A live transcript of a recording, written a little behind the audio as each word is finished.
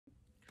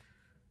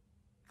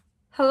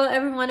Hello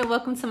everyone and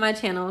welcome to my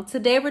channel.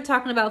 Today we're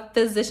talking about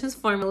Physicians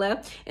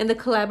Formula and the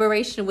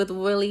collaboration with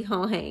Weylie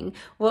Hoang.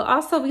 We'll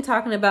also be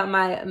talking about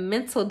my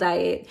mental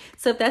diet.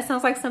 So if that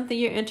sounds like something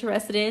you're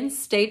interested in,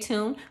 stay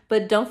tuned.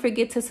 But don't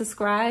forget to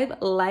subscribe,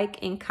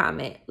 like, and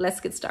comment. Let's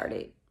get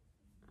started.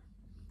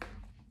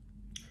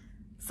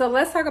 So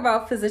let's talk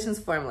about Physicians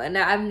Formula.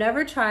 Now, I've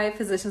never tried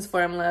Physicians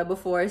Formula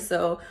before,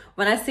 so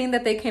when I seen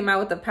that they came out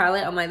with the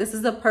palette, I'm like, this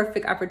is a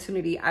perfect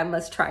opportunity. I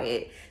must try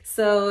it.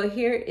 So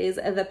here is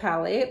the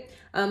palette.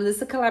 This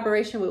is a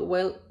collaboration with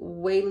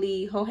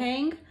Weylie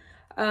Hoang.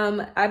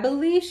 I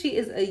believe she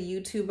is a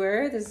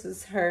YouTuber. This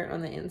is her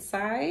on the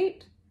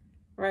inside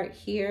right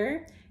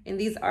here. And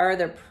these are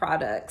the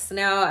products.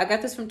 Now, I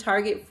got this from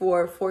Target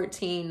for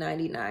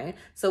 $14.99.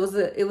 So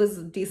it was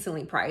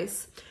decently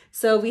priced.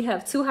 So we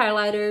have two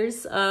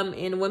highlighters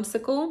in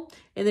Whimsical,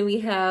 and then we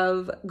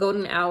have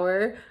Golden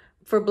Hour.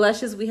 For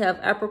blushes, we have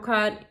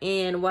Apricot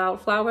and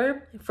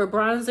Wildflower. For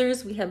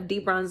bronzers, we have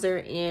Deep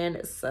Bronzer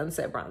and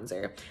Sunset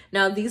Bronzer.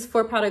 Now, these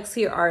four products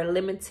here are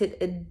limited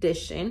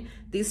edition.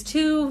 These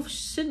two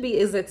should be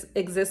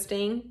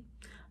existing.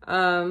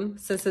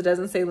 Since it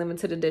doesn't say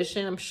limited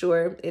edition, I'm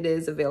sure it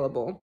is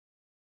available.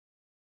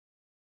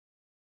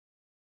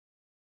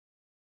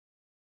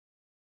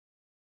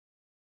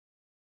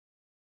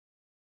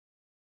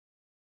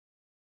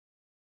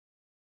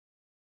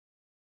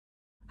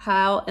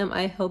 How am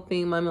I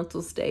helping my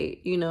mental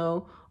state? You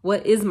know,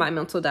 what is my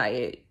mental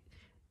diet?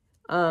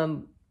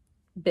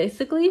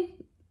 Basically,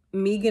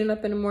 me getting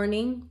up in the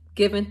morning,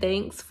 giving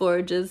thanks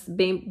for just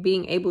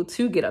being able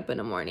to get up in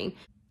the morning.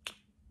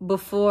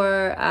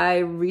 Before I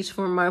reach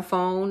for my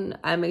phone,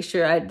 I make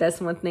sure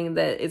that's one thing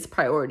that is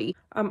priority.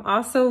 I'm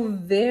also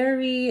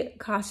very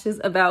cautious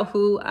about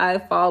who I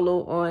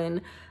follow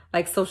on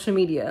like social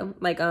media.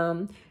 Like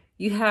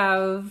you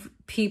have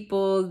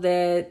people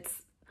that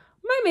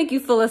might make you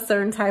feel a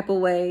certain type of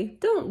way,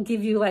 don't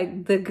give you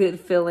like the good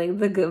feeling,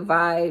 the good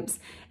vibes.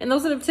 And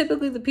those are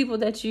typically the people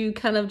that you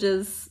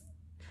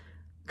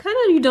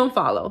you don't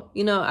follow.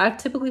 You know, I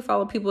typically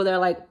follow people that are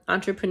like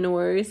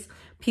entrepreneurs,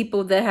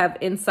 people that have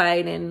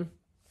insight and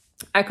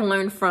I can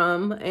learn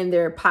from, and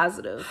they're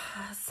positive.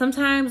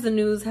 Sometimes the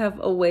news have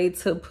a way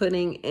to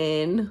putting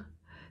in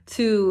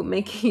to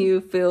making you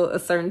feel a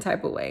certain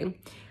type of way.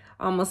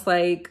 Almost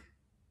like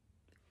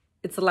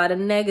it's a lot of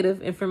negative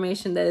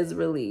information that is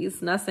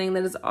released. Not saying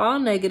that it's all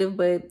negative,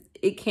 but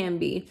it can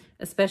be,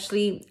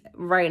 especially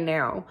right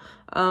now.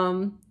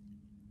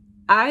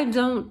 I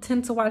don't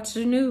tend to watch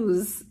the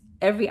news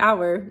every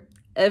hour,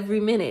 every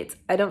minute.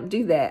 I don't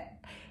do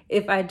that.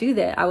 If I do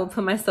that, I will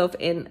put myself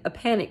in a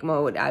panic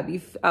mode.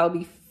 I'll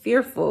be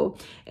fearful,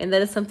 and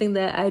that is something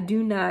that I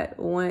do not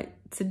want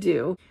to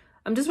do.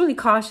 I'm just really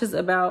cautious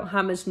about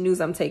how much news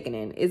I'm taking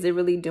in. Is it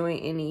really doing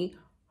any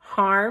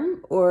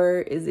harm, or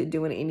is it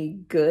doing any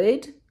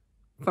good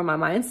for my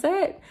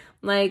mindset?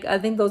 Like, I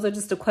think those are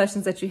just the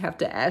questions that you have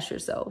to ask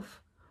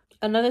yourself.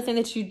 Another thing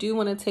that you do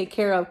want to take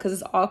care of, because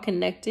it's all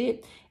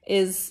connected,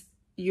 is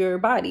your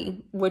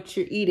body, what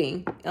you're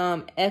eating,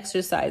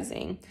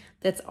 exercising.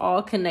 That's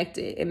all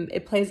connected, and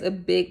it plays a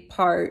big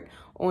part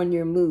on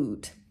your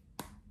mood.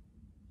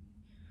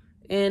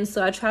 And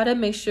so I try to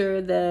make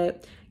sure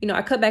that, you know,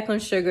 I cut back on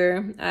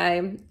sugar.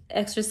 I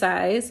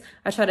exercise.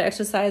 I try to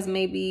exercise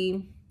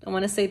maybe, I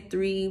want to say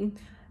 3,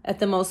 at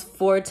the most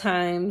 4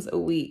 times a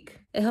week.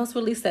 It helps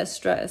release that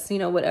stress, you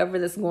know, whatever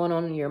that's going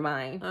on in your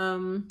mind.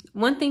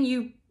 One thing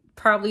you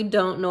probably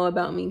don't know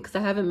about me, because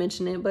I haven't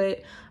mentioned it,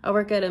 but I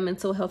work at a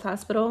mental health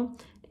hospital.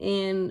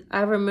 And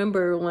I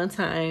remember one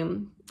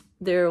time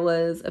there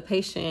was a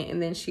patient,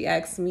 and then she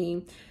asked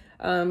me,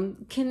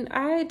 can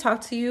I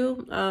talk to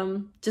you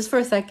just for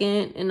a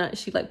second? And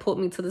she like pulled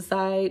me to the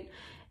side,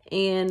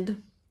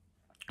 and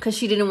because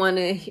she didn't want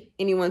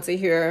anyone to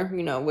hear,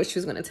 you know, what she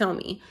was going to tell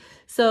me.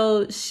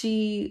 So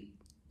she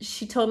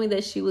told me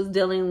that she was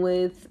dealing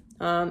with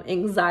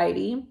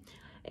anxiety,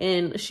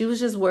 and she was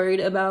just worried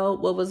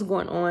about what was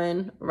going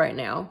on right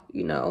now,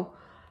 you know,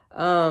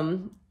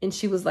 and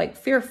she was like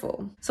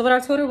fearful. So what I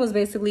told her was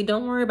basically,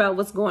 don't worry about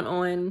what's going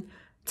on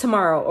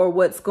tomorrow or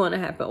what's going to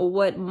happen or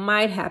what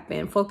might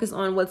happen. Focus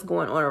on what's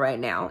going on right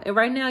now. And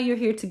right now you're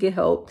here to get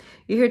help.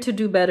 You're here to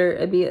do better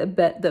and be a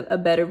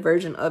better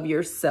version of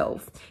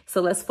yourself.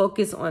 So let's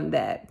focus on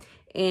that.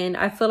 And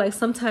I feel like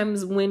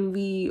sometimes when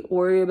we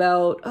worry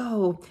about,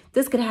 oh,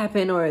 this could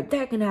happen or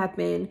that can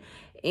happen,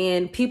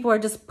 and people are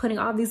just putting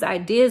all these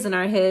ideas in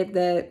our head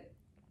that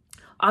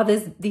all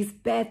these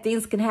bad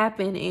things can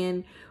happen,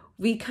 and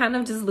we kind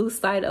of just lose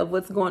sight of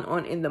what's going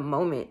on in the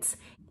moment.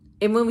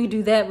 And when we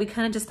do that, we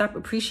kind of just stop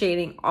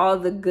appreciating all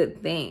the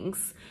good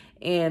things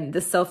and the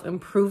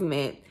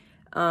self-improvement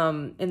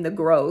and the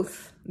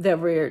growth that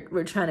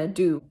we're trying to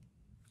do.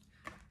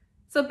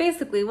 So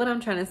basically what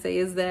I'm trying to say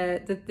is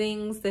that the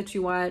things that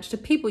you watch, the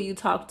people you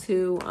talk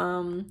to,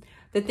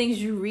 the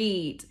things you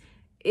read,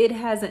 it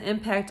has an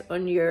impact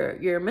on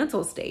your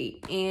mental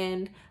state.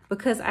 And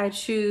because I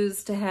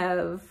choose to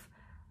have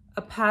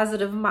a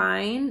positive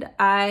mind,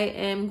 I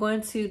am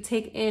going to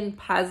take in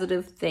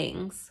positive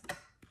things.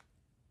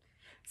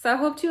 So I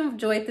hope you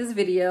enjoyed this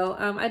video.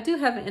 I do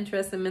have an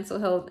interest in mental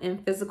health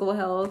and physical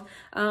health.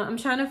 I'm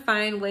trying to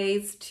find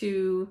ways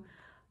to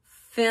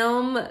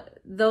film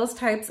those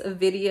types of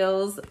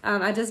videos.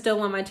 I just don't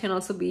want my channel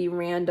to be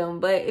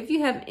random, but if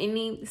you have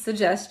any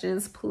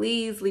suggestions,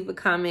 please leave a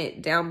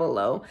comment down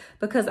below,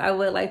 because I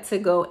would like to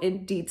go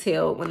in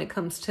detail when it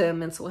comes to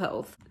mental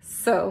health.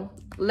 So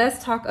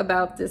let's talk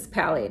about this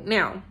palette.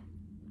 Now,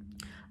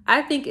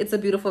 I think it's a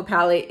beautiful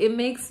palette. It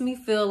makes me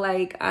feel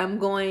like I'm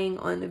going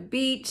on the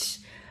beach,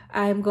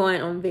 I'm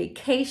going on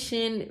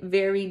vacation,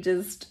 very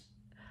just,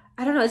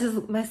 I don't know, it's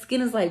just, my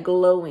skin is like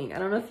glowing. I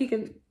don't know if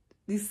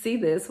you see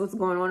this, what's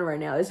going on right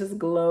now. It's just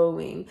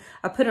glowing.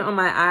 I put it on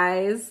my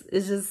eyes.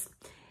 It's just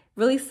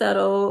really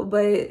subtle,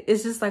 but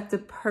it's just like the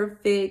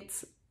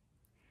perfect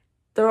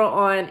throw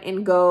on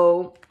and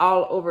go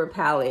all over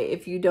palette.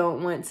 If you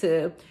don't want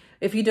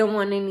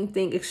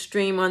anything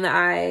extreme on the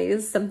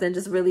eyes, something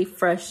just really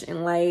fresh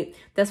and light,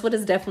 that's what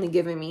it's definitely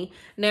giving me.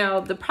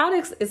 Now, the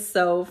products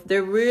itself,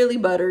 they're really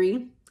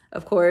buttery,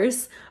 of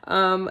course.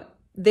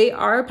 They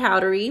are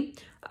powdery,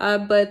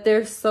 but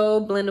they're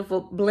so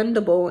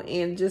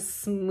blendable and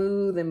just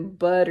smooth and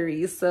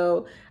buttery.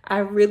 So I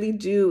really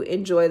do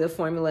enjoy the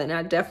formula, and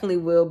I definitely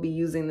will be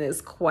using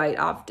this quite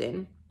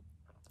often.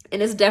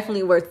 And it's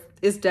definitely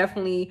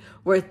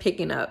worth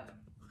picking up.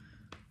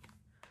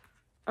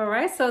 All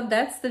right, so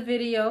that's the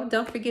video.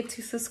 Don't forget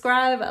to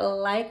subscribe,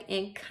 like,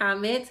 and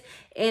comment,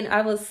 and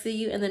I will see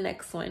you in the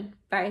next one.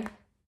 Bye.